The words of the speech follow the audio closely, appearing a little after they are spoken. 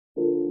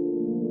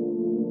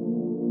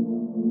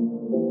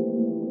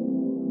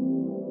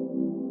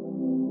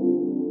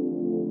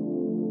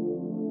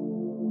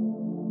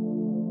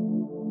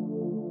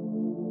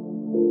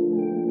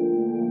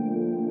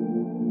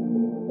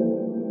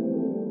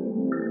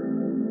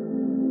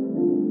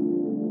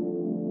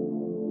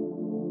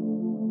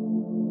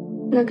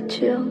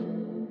Nocturne.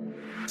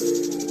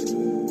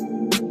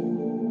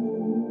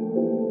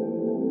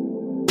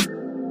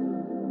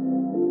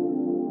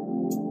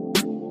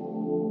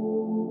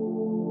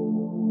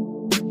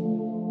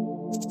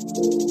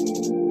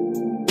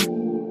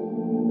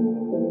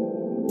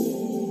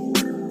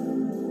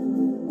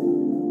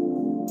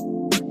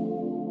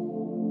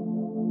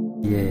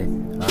 Yeah,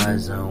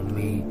 eyes on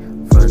me,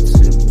 front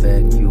to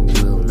back, you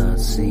will not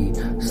see.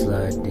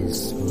 Slide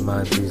this,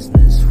 my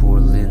business, 4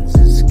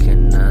 lenses,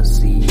 cannot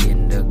see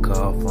in the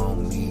car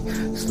on me.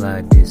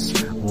 Slide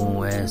this,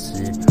 won't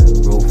acid,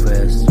 roll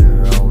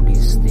faster, all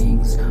these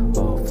things,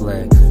 all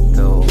flat,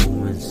 the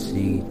omen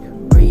seed.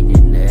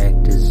 Raining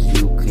actors,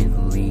 you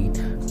can lead,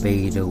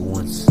 beta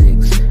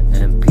 1.6,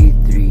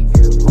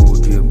 MP3,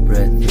 hold your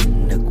breath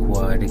in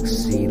aquatic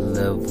sea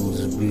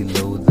levels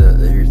below the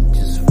earth,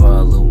 just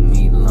follow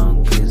me.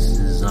 Long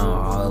kisses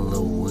on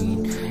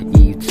Halloween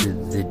Eve to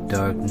the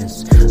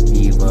darkness,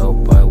 leave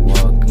out by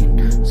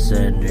walking,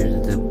 center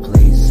the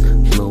place,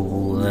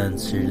 global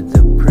answer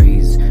the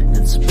praise,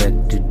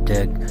 inspect the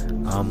deck,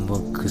 I'm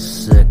a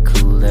cassette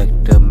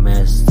collector,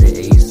 master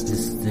ace,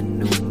 this the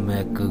new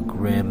Mecca,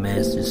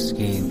 grandmaster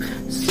scheme,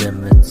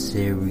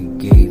 cemetery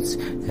gates,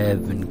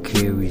 heaven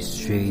carries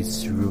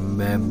traits,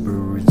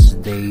 remembrance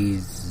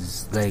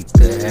days, like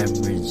the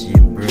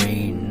hemorrhaging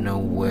brain, no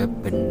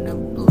weapon to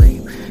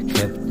blame,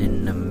 kept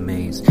in a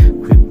maze,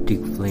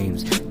 cryptic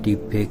flames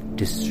depict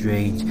the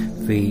strange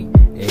fate,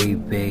 a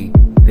bay,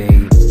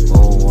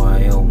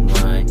 oh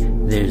my,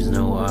 there's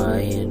no I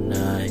in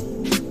I.